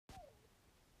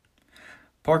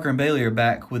Parker and Bailey are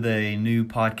back with a new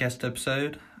podcast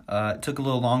episode. It took a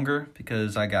little longer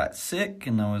because I got sick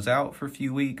and I was out for a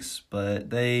few weeks,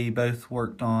 but they both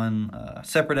worked on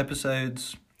separate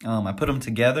episodes. I put them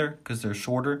together because they're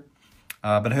shorter,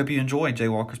 but I hope you enjoy Jay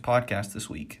Walker's podcast this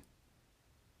week.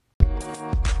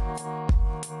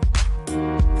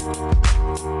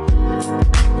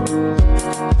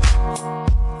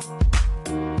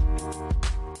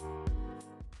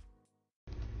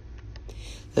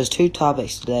 There's two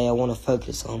topics today I want to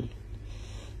focus on.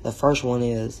 The first one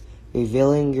is,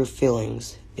 revealing your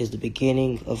feelings is the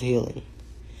beginning of healing.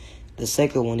 The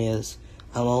second one is,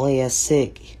 I'm only as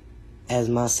sick as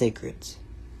my secrets.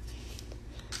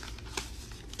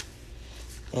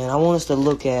 And I want us to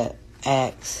look at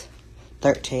Acts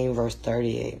 13 verse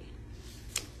 38.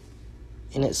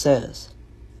 And it says,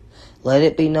 Let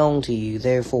it be known to you,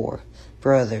 therefore,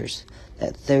 brothers,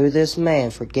 that through this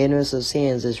man forgiveness of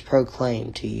sins is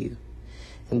proclaimed to you.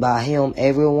 And by him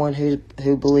everyone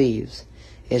who believes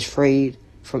is freed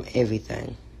from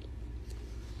everything.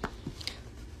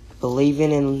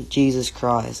 Believing in Jesus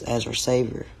Christ as our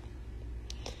Savior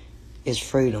is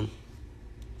freedom.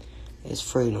 Is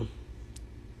freedom.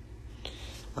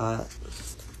 I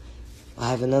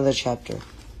have another chapter.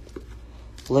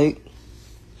 Luke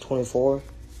 24,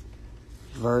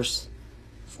 verse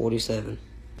 47.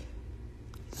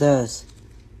 Thus,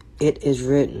 it is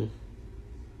written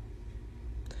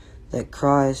that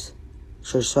Christ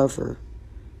shall suffer,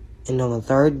 and on the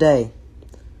third day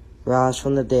rise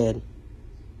from the dead,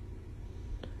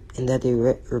 and that the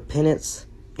repentance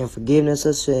and forgiveness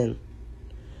of sin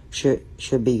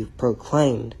should be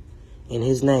proclaimed in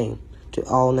his name to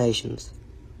all nations,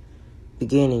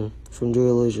 beginning from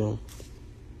Jerusalem.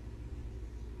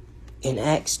 In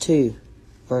Acts 2,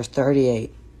 verse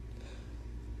 38,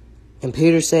 And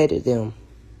Peter said to them,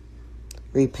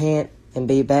 Repent and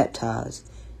be baptized,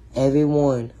 every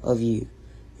one of you,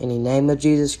 in the name of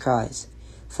Jesus Christ,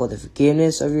 for the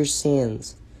forgiveness of your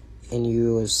sins, and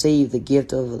you will receive the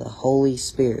gift of the Holy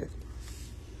Spirit.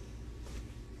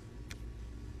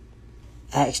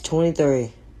 Acts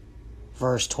 23,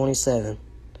 verse 27.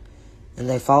 And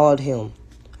they followed him,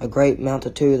 a great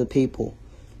multitude of the people,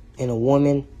 and a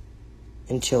woman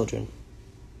and children,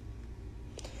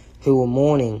 who were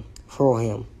mourning for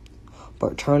him.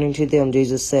 But turning to them,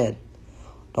 Jesus said,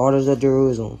 Daughters of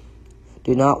Jerusalem,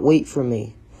 do not weep for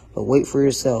me, but weep for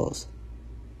yourselves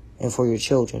and for your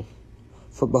children.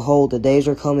 For behold, the days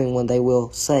are coming when they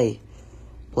will say,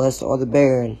 Blessed are the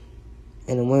barren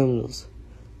and the wombs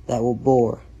that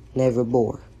will never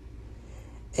bore,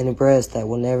 and the breasts that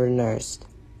will never nurse.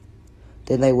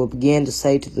 Then they will begin to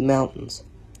say to the mountains,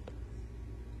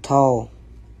 Fall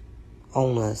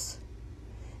on us,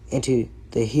 and to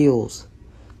the hills,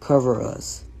 cover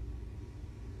us.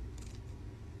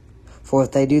 For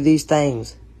if they do these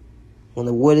things, when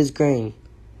the wood is green,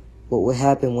 what will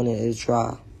happen when it is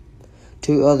dry?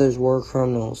 2 others were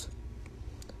criminals,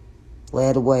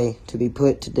 led away to be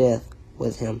put to death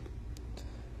with him.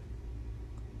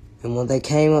 And when they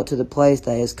came up to the place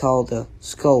that is called the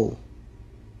Skull,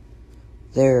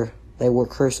 there they were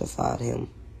crucified him,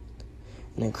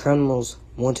 and the criminals,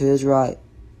 one to his right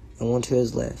and one to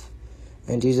his left.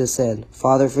 And Jesus said,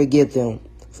 Father, forgive them,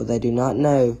 for they do not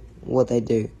know what they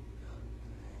do.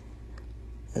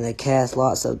 And they cast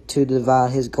lots to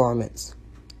divide his garments.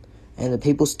 And the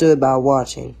people stood by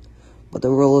watching, but the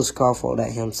rulers scoffed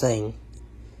at him, saying,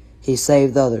 He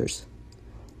saved others.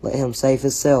 Let him save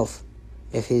himself,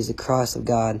 if he is the Christ of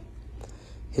God,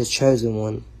 his chosen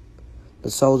one. The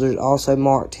soldiers also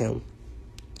mocked him,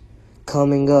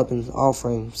 coming up and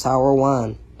offering sour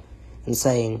wine, and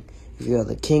saying, If you are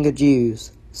the King of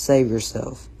Jews, save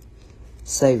yourself.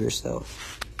 Save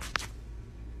yourself.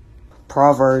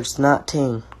 Proverbs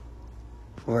 19,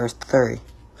 verse 3.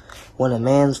 When a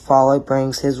man's folly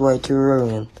brings his way to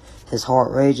ruin, his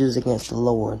heart rages against the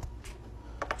Lord.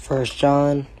 1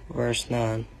 John, verse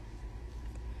 9.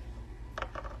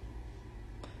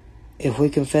 If we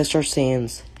confess our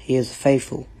sins, he is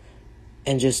faithful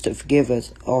and just to forgive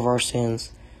us of our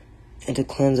sins and to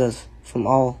cleanse us from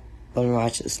all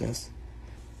unrighteousness.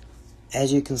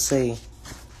 As you can see,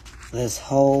 this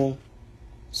whole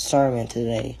sermon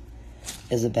today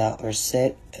is about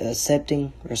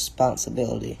accepting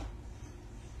responsibility.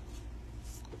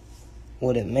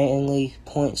 What it mainly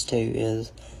points to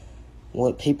is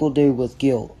what people do with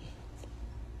guilt.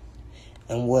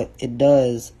 And what it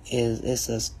does is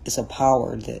it's a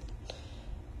power that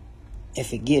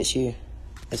if it gets you,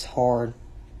 it's hard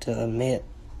to admit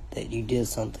that you did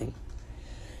something.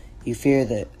 You fear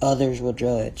that others will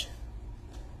judge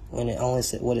when it only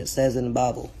says what it says in the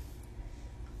Bible.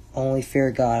 Only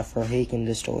fear God, for He can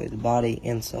destroy the body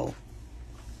and soul.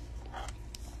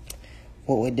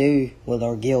 What we do with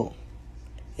our guilt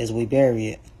is we bury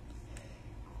it,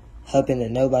 hoping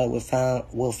that nobody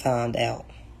will find out.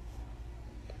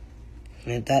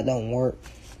 And if that don't work,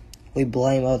 we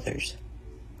blame others,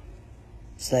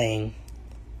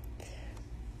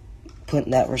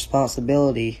 putting that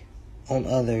responsibility on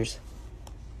others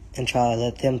and try to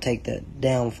let them take the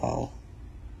downfall.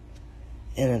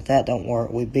 And if that don't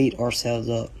work, we beat ourselves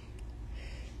up.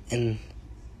 And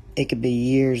it could be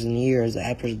years and years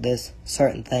after this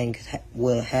certain thing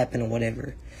will happen or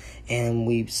whatever. And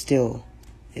we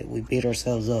beat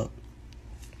ourselves up.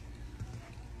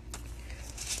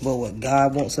 But what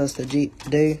God wants us to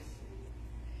do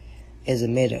is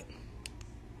admit it.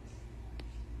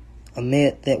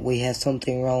 Admit that we have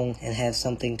something wrong and have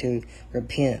something to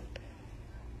repent.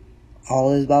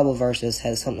 All these Bible verses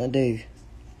have something to do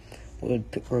with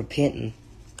repenting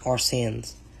our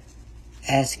sins,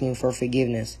 asking for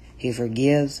forgiveness. He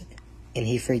forgives and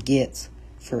He forgets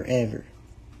forever.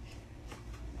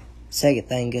 Second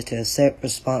thing is to accept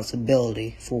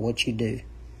responsibility for what you do.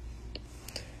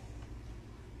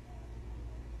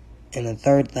 And the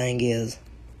third thing is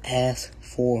ask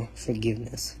for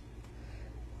forgiveness.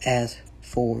 Ask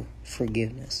for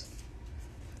forgiveness.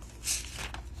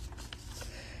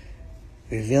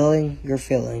 Revealing your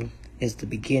feeling is the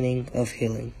beginning of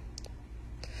healing.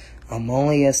 I'm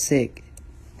only as sick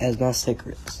as my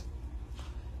secrets.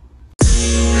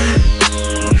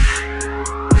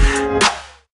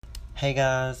 Hey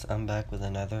guys, I'm back with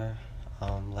another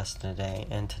lesson today,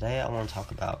 and today I want to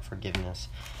talk about forgiveness.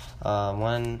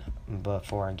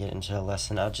 Before I get into the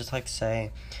lesson, I'd just like to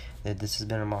say that this has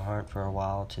been in my heart for a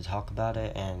while to talk about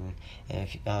it, and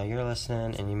if you're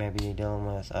listening and you may be dealing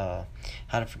with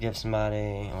how to forgive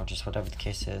somebody or just whatever the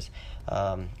case is,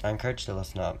 I encourage you to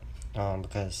listen up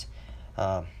because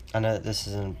I know that this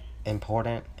is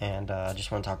important, and I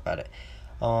just want to talk about it.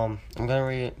 I'm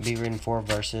going to be reading 4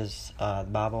 verses, the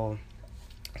Bible,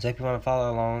 so if you want to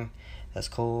follow along, that's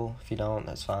cool. If you don't,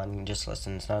 that's fine. You can just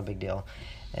listen. It's not a big deal.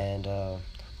 And I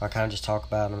kind of just talk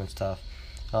about them and stuff.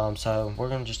 So we're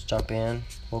going to just jump in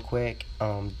real quick.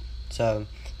 So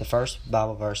the first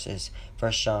Bible verse is 1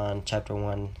 John chapter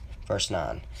 1, verse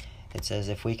 9. It says,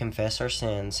 "If we confess our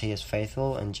sins, He is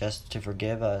faithful and just to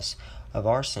forgive us of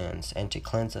our sins and to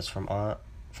cleanse us from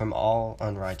all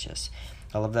unrighteous."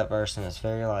 I love that verse, and it's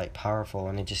very powerful,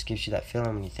 and it just gives you that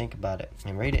feeling when you think about it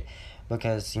and read it.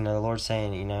 Because, the Lord's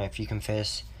saying, if you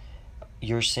confess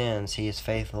your sins, He is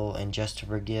faithful and just to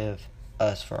forgive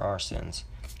us for our sins.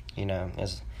 And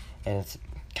it's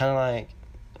kind of like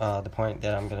the point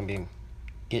that I'm going to be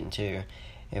getting to.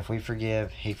 If we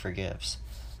forgive, He forgives.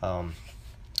 So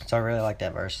I really like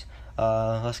that verse.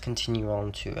 Let's continue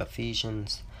on to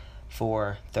Ephesians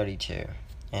 4:32.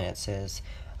 And it says,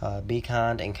 "Be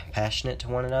kind and compassionate to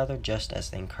one another, just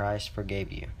as in Christ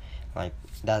forgave you."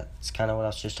 That's kind of what I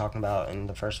was just talking about in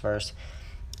the first verse.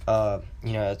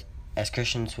 As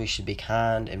Christians, we should be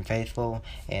kind and faithful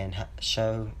and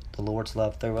show the Lord's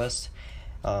love through us.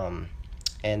 And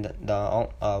the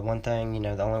one thing,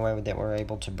 the only way that we're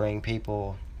able to bring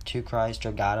people to Christ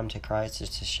or guide them to Christ is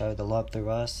to show the love through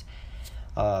us.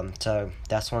 So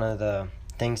that's one of the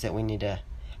things that we need to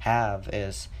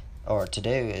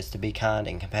to be kind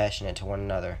and compassionate to one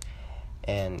another.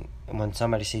 And when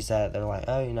somebody sees that, they're like,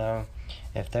 oh,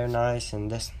 if they're nice and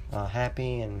this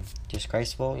happy and just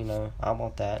graceful, I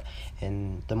want that.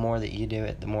 And the more that you do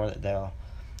it, the more that they'll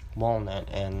want it,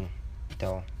 and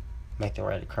they'll make their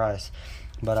way to Christ.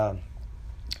 But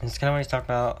it's kind of what he's talking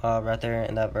about right there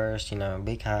in that verse.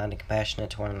 Be kind and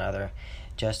compassionate to one another,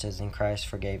 just as in Christ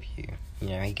forgave you.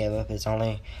 He gave up His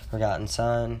only begotten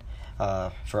Son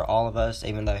for all of us,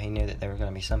 even though He knew that there were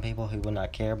going to be some people who would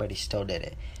not care, but He still did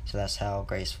it. So that's how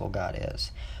graceful God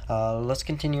is. Let's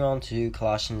continue on to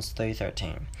Colossians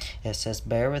 3:13. It says,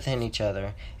 "Bear within each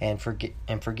other and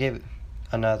forgive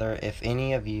another if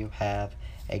any of you have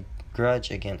a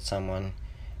grudge against someone.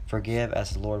 Forgive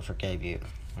as the Lord forgave you."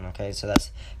 Okay, so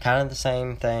that's kind of the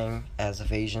same thing as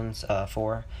Ephesians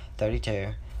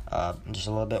 4:32. Just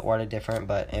a little bit worded different,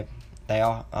 but they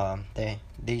all they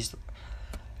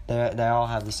all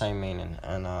have the same meaning.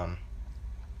 And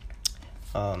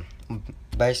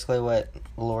basically what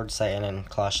the Lord's saying in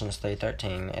Colossians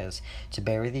 3:13 is to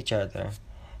bear with each other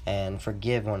and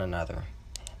forgive one another,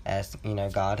 as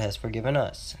God has forgiven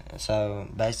us. So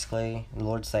basically the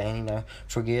Lord's saying,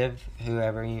 forgive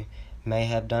whoever you may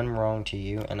have done wrong to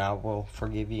you, and I will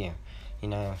forgive you.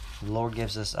 The Lord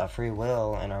gives us a free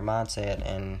will and our mindset,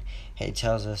 and He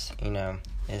tells us,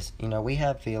 is, we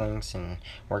have feelings, and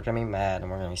we're going to be mad,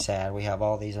 and we're going to be sad. We have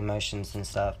all these emotions and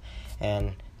stuff.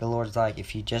 And the Lord's like,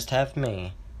 if you just have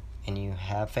me, and you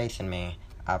have faith in me,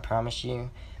 I promise you,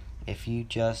 if you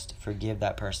just forgive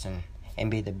that person and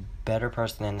be the better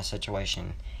person in the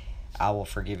situation, I will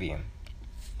forgive you.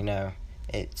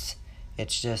 It's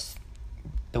just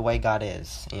the way God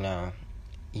is.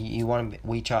 You want to.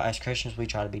 We try as Christians. We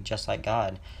try to be just like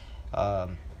God,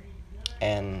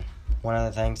 and one of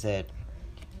the things that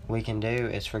we can do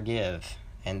is forgive,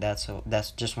 and that's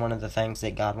just one of the things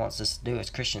that God wants us to do as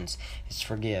Christians, is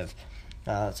forgive.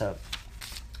 So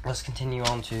let's continue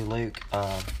on to Luke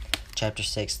chapter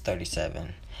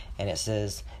 6:37, and it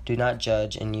says, "Do not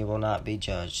judge, and you will not be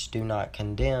judged. Do not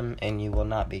condemn, and you will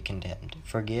not be condemned.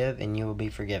 Forgive, and you will be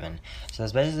forgiven." So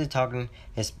it's basically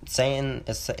saying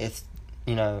the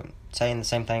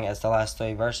same thing as the last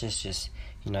 3 verses, just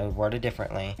worded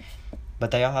differently, but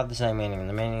they all have the same meaning. And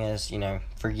the meaning is,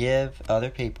 forgive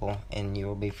other people, and you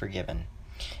will be forgiven.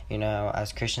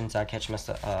 As Christians, I catch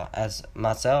myself as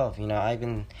myself. I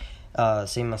even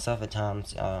see myself at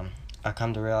times. I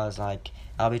come to realize, like,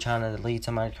 I'll be trying to lead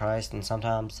somebody to Christ, and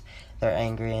sometimes they're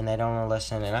angry and they don't want to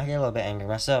listen, and I get a little bit angry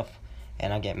myself,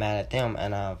 and I get mad at them,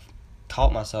 and I've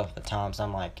taught myself at times,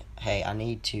 I'm like, hey, I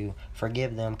need to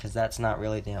forgive them, because that's not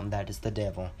really them, that is the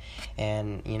devil.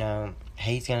 And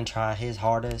he's going to try his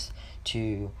hardest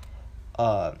to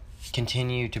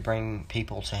continue to bring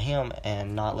people to him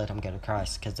and not let them go to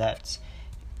Christ, because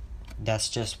that's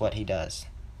just what he does.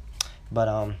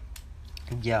 But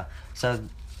yeah, so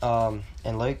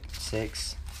in Luke chapter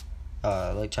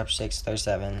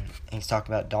 6:37, he's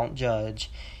talking about don't judge.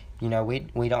 We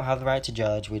don't have the right to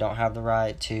judge. We don't have the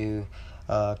right to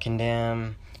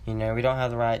condemn. We don't have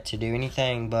the right to do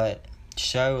anything but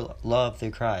show love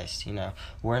through Christ.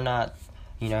 We're not,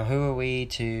 who are we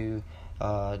to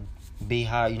be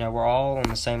high? We're all on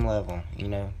the same level.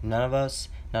 None of us,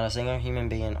 not a single human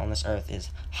being on this earth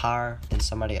is higher than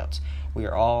somebody else. We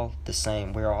are all the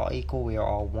same. We are all equal. We are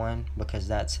all one, because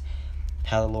that's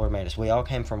how the Lord made us. We all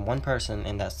came from one person,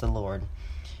 and that's the Lord.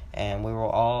 And we will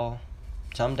all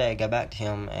someday go back to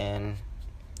him, and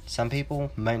some people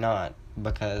may not,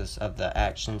 because of the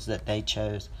actions that they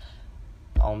chose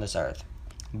on this earth.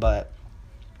 But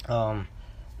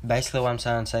basically what I'm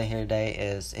trying to say here today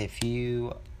is, if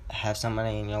you have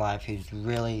somebody in your life who's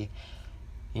really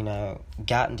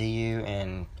gotten to you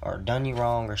and or done you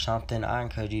wrong or something, I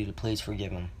encourage you to please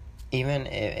forgive them. Even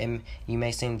if you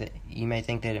may think that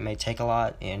it may take a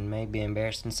lot and may be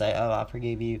embarrassed and say, oh, I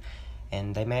forgive you,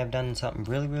 and they may have done something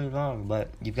really, really wrong,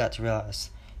 but you've got to realize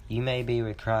you may be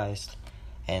with Christ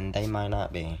and they might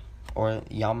not be, or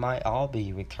y'all might all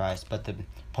be with Christ. But the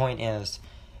point is,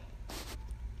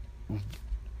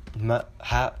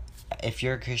 if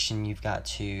you're a Christian, you've got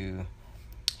to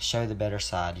show the better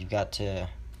side. You've got to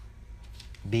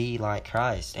be like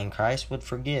Christ, and Christ would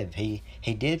forgive. He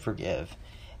did forgive,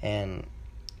 and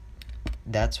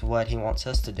that's what he wants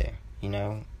us to do.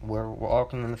 We're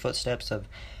walking in the footsteps of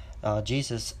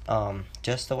Jesus,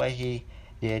 just the way he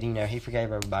did. He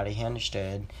forgave everybody. He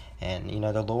understood, and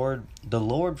the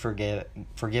Lord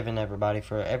forgiven everybody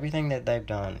for everything that they've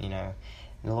done.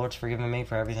 The Lord's forgiven me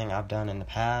for everything I've done in the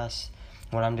past,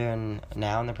 what I'm doing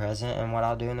now in the present, and what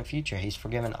I'll do in the future. He's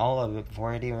forgiven all of it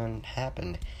before it even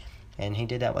happened, and he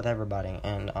did that with everybody.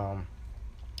 And I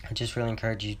just really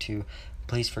encourage you to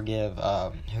please forgive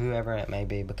whoever it may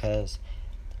be, because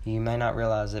you may not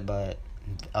realize it, but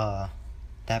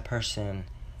that person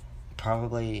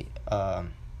probably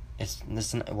it's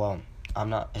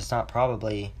not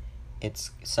probably,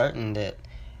 it's certain that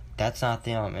that's not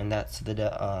them, and that's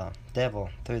the devil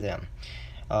through them.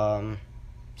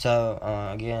 So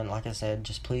again, like I said,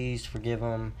 just please forgive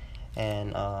them,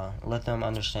 and let them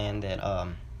understand that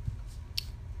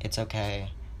it's okay,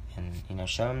 and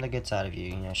show them the good side of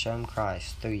you. Show them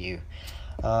Christ through you.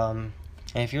 And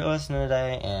if you're listening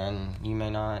today, and you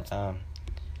may not,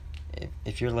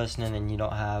 if you're listening and you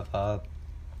don't have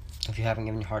if you haven't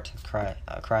given your heart to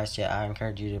Christ yet, I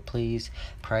encourage you to please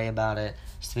pray about it.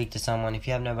 Speak to someone. If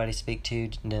you have nobody to speak to,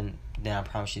 then I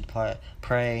promise you to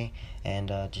pray and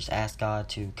just ask God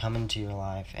to come into your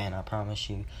life. And I promise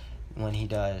you, when he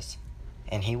does,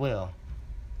 and he will,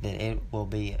 that it will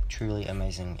be truly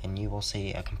amazing, and you will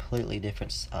see a completely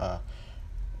different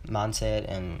mindset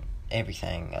and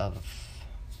everything of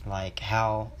like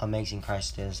how amazing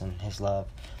Christ is and his love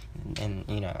and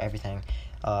everything.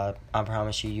 I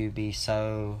promise you, you'd be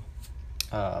so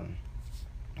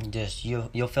just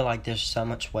you'll feel like there's so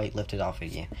much weight lifted off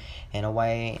of you. In a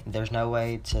way, there's no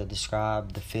way to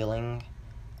describe the feeling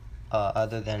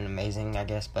other than amazing, I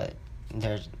guess, but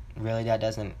there's really, that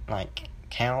doesn't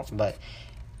count. But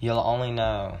you'll only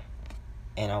know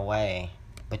in a way,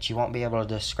 but you won't be able to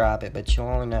describe it, but you'll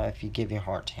only know if you give your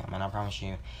heart to Him. And I promise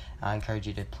you, I encourage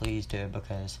you to please do it,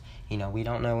 because, we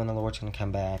don't know when the Lord's going to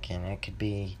come back, and it could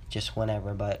be just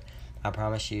whenever, but I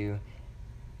promise you,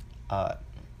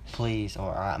 please,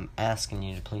 or I'm asking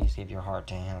you to please give your heart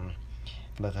to Him,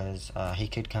 because He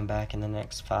could come back in the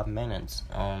next 5 minutes,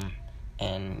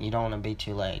 and you don't want to be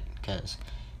too late, because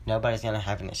nobody's going to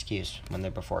have an excuse when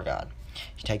they're before God.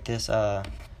 You take this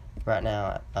right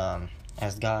now,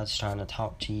 as God's trying to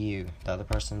talk to you, the other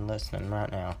person listening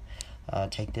right now.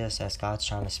 Take this as God's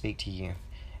trying to speak to you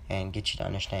and get you to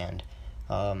understand.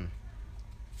 But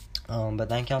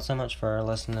thank y'all so much for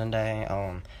listening today.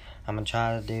 I'm going to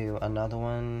try to do another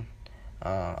one.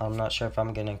 I'm not sure if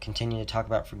I'm going to continue to talk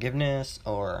about forgiveness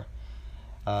or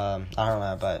I don't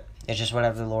know, but it's just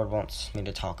whatever the Lord wants me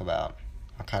to talk about.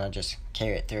 I'll kind of just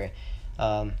carry it through.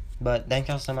 But thank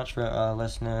y'all so much for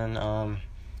listening.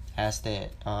 Ask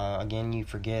that, again, you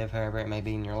forgive whoever it may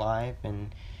be in your life.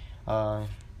 And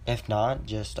if not,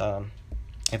 just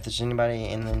if there's anybody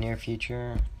in the near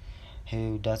future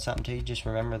who does something to you, just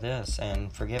remember this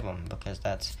and forgive them, because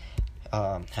that's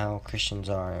how Christians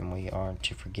are, and we are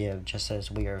to forgive just as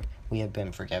we have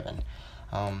been forgiven.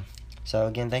 So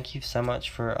again, thank you so much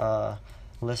for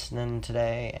listening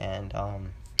today, and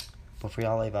before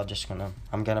y'all leave,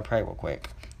 I'm gonna pray real quick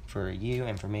for you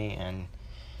and for me and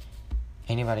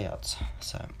anybody else.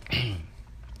 So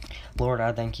Lord,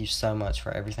 I thank you so much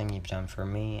for everything you've done for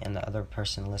me and the other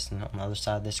person listening on the other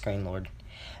side of the screen, Lord.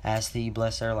 I ask that you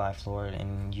bless their life, Lord,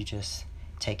 and you just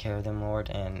take care of them, Lord,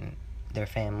 and their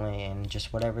family, and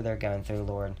just whatever they're going through,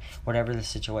 Lord. Whatever the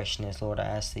situation is, Lord, I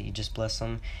ask that you just bless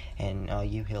them and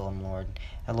you heal them, Lord.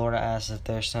 And Lord, I ask if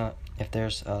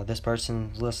there's this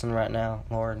person listening right now,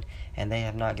 Lord, and they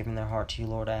have not given their heart to you,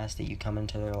 Lord, I ask that you come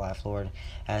into their life, Lord.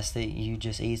 I ask that you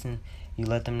just you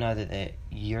let them know that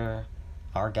you're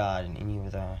our God, and you are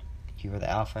the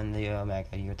Alpha and the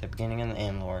Omega. You're at the beginning and the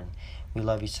end, Lord. We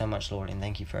love you so much, Lord, and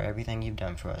thank you for everything you've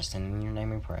done for us. And in your name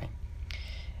we pray.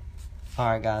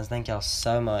 Alright, guys, thank y'all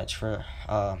so much for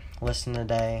listening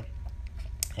today,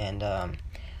 and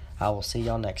I will see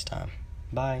y'all next time.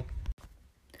 Bye.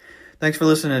 Thanks for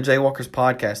listening to Jay Walker's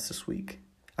podcast this week.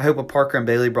 I hope what Parker and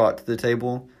Bailey brought to the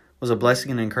table was a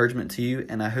blessing and encouragement to you,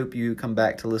 and I hope you come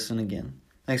back to listen again.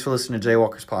 Thanks for listening to Jay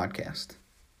Walker's podcast.